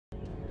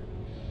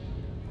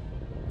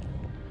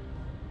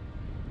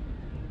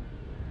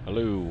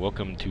Hello,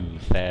 welcome to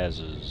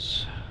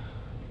Thaz's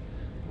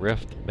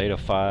Rift Beta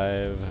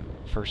 5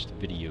 first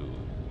video.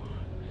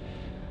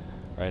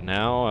 Right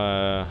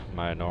now,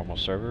 my normal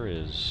server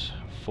is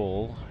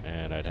full,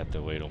 and I'd have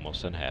to wait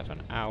almost half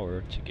an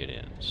hour to get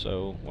in.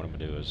 So what I'm going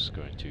to do is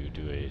going to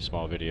do a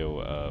small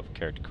video of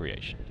character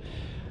creation.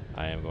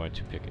 I am going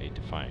to pick a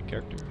Defiant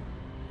character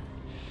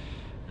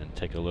and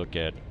take a look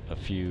at a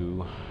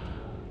few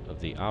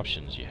of the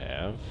options you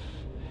have.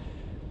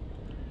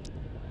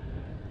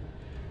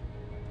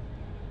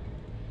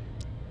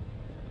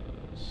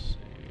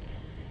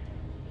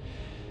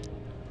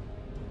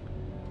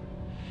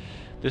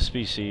 This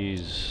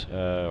species,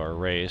 or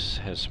race,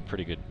 has some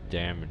pretty good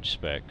damage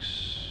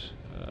specs.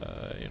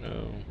 You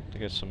know, they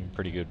got some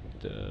pretty good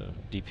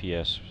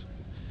DPS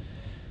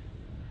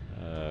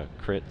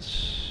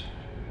crits,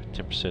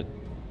 10%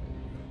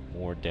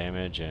 more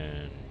damage,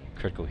 and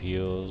critical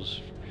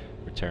heals,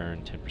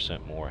 return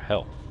 10% more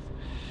health.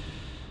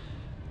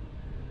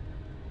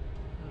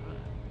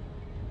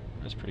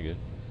 That's pretty good.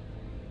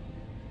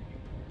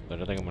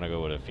 But I think I'm going to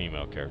go with a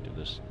female character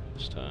this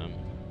time.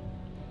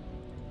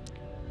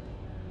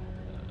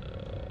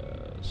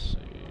 Let's see.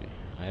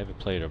 I haven't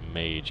played a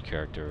mage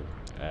character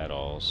at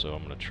all, so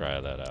I'm going to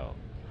try that out.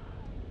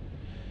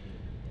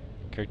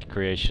 Character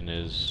creation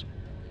is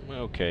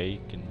okay.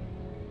 You can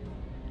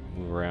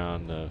move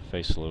around the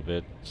face a little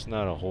bit. It's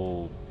not a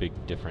whole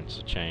big difference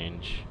to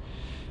change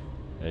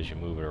as you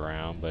move it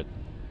around, but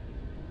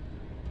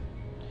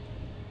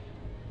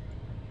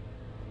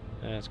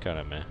it's kind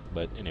of meh.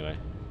 But anyway,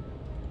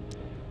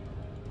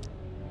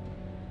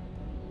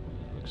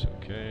 looks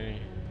okay.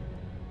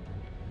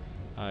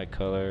 Eye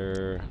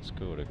color, let's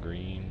go to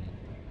green.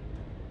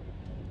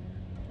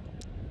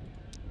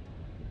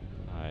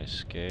 Eye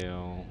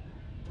scale,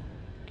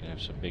 can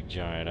have some big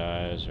giant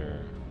eyes,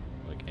 or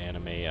like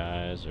anime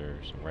eyes, or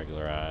some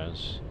regular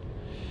eyes.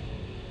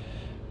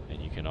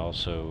 And you can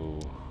also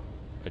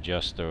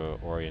adjust the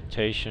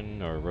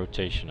orientation or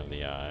rotation of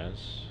the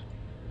eyes.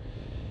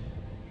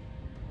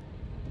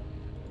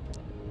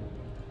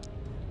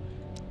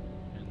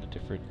 And the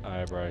different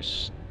eyebrow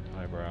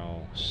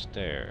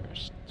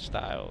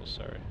styles,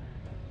 sorry.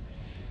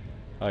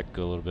 I like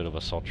a little bit of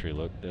a sultry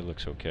look. That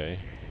looks okay.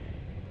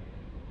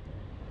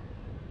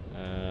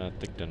 I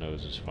think the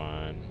nose is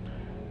fine.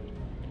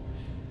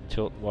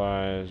 Tilt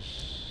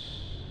wise,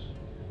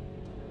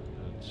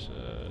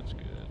 that's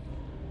good.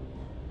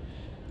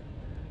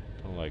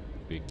 Don't like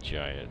big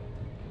giant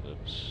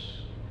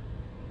lips,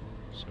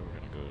 so we're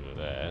gonna go to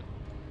that.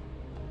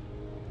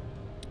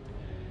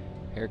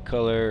 Hair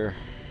color.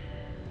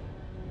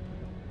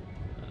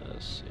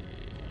 Let's see,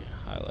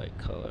 highlight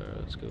color,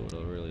 let's go with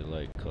a really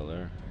light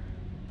color.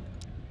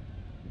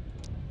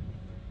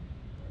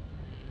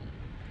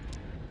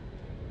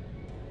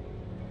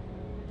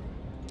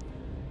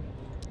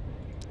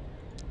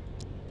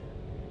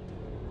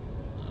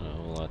 Not a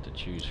whole lot to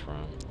choose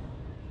from.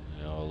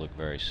 They all look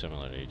very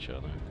similar to each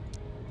other.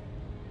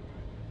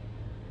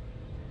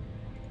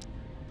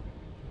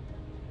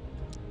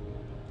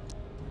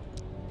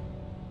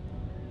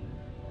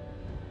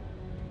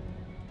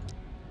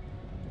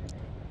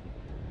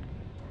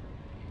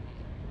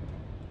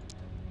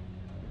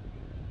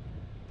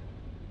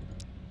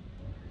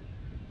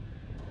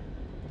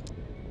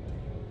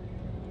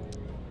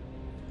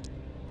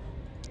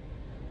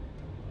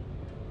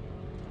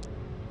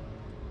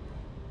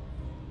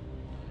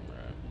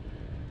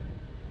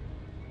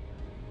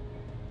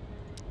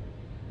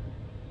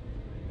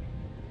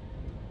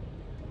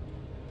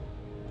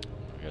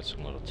 Got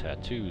some little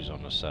tattoos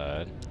on the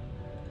side.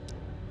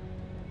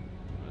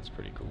 That's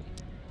pretty cool.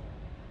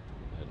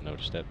 I hadn't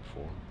noticed that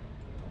before.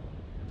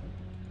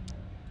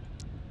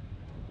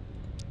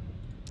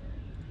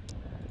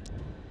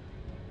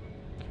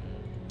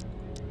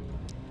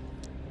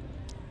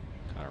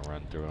 Kind of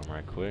run through them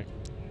right quick.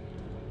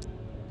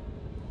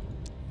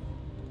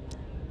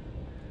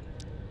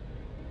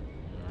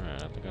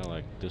 Alright, I think I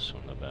like this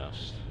one the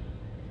best.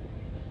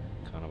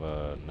 Kind of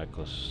a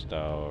necklace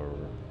style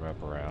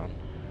wraparound.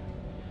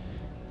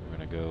 We're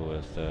gonna go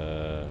with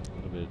a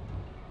little bit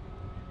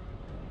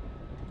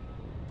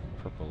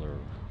purpler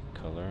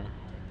color,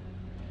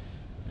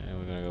 and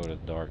we're gonna go with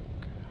a dark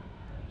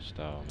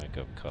style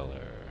makeup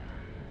color.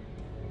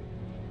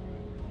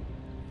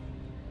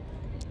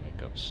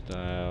 Makeup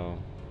style.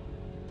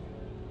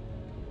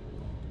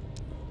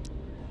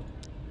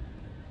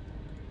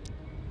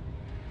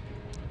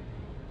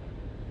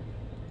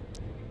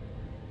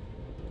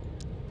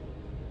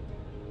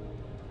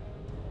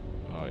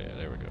 Oh yeah,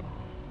 there we go.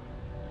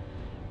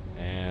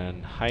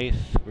 And height,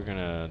 we're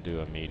gonna do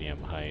a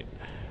medium height,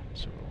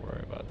 so don't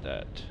worry about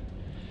that.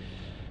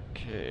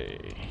 Okay.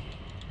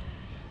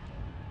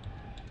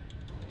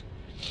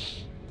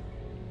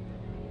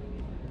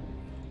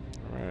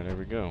 Alright, there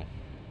we go.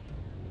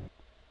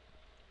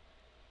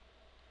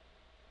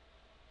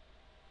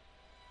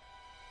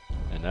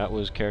 And that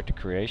was character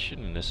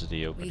creation, and this is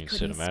the opening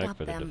cinematic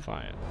for the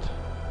Defiant.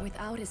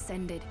 Without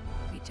Ascended,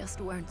 we just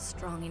weren't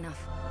strong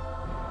enough.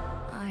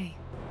 I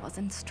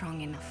wasn't strong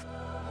enough.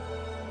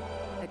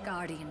 The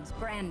Guardians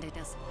branded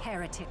us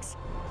heretics,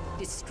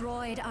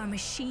 destroyed our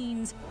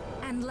machines,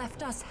 and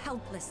left us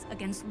helpless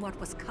against what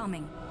was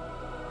coming.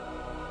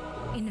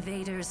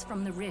 Invaders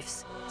from the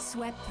rifts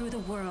swept through the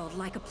world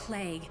like a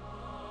plague.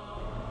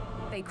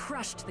 They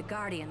crushed the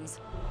Guardians,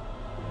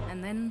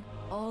 and then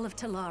all of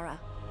Talara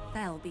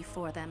fell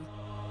before them.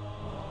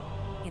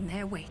 In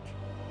their wake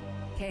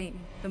came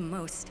the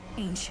most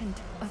ancient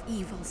of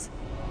evils.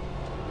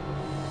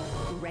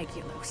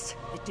 Regulus,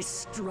 the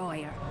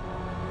Destroyer.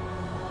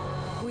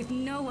 With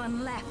no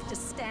one left to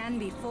stand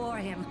before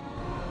him,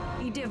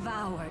 he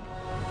devoured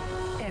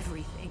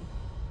everything.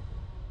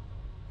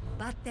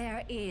 But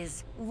there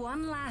is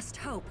one last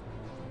hope.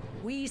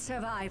 We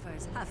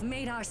survivors have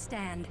made our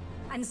stand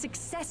and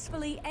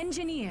successfully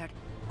engineered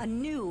a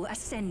new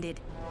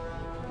Ascended.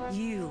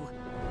 You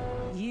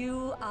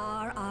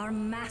are our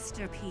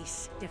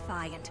masterpiece,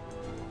 Defiant.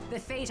 The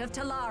fate of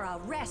Talara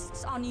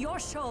rests on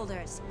your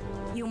shoulders.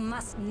 You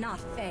must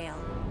not fail.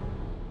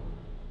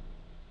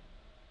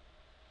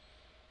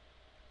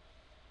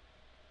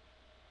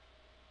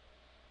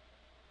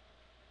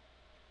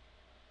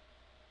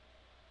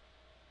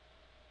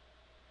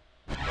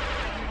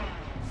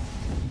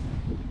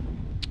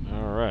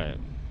 Alright,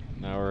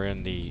 now we're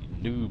in the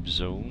noob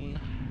zone.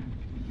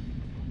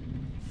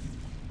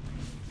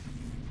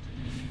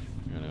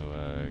 I'm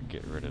gonna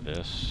get rid of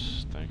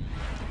this thing.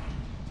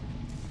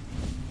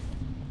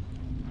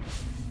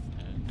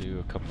 And do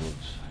a couple of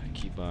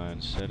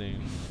keybind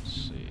settings. Let's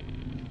see.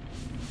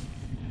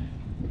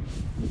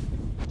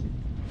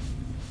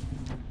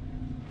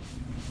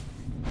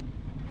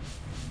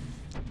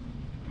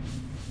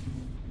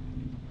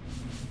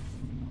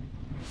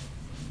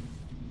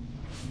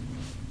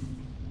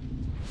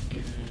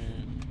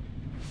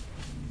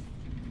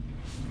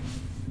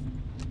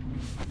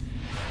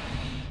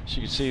 So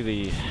you can see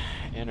the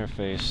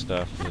interface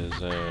stuff is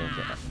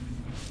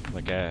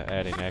like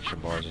adding action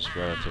bars is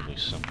relatively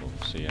simple.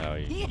 See how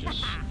you can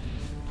just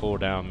pull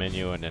down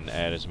menu and then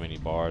add as many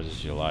bars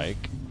as you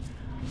like.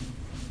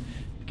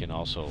 You can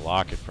also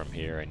lock it from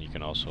here, and you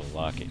can also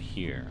lock it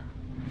here.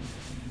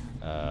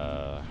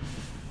 That's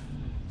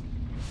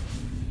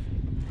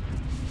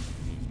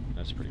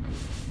pretty cool.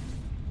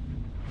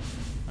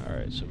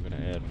 Alright, so we're going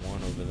to add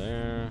one over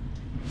there.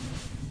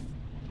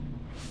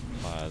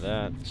 Apply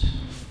that.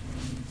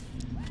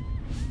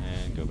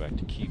 And go back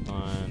to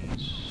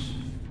keybinds.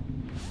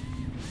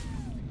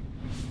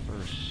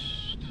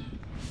 First.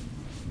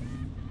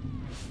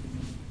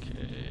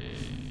 Okay.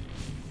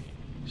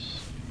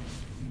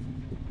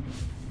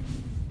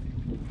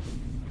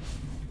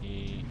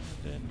 E,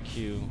 then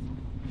Q.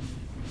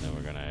 And then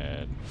we're going to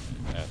add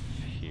F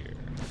here.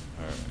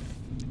 Alright.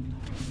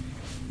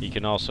 You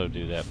can also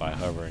do that by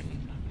hovering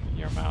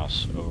your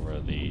mouse over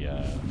the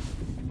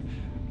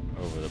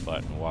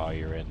button while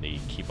you're in the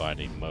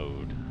keybinding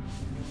mode,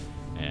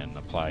 and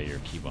apply your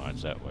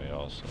keybinds that way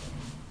also.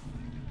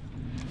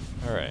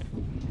 Alright.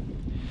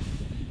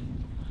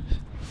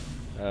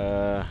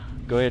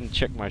 Go ahead and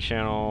check my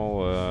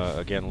channel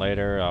again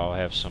later. I'll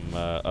have some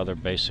other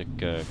basic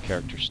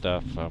character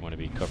stuff. I'm going to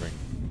be covering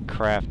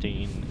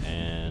crafting,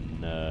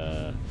 and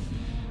I'm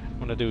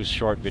going to do a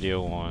short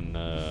video on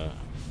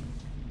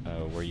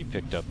where you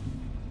pick up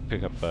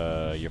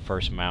your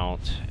first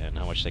mount and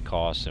how much they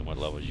cost and what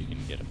levels you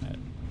can get them at.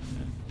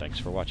 Thanks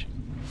for watching.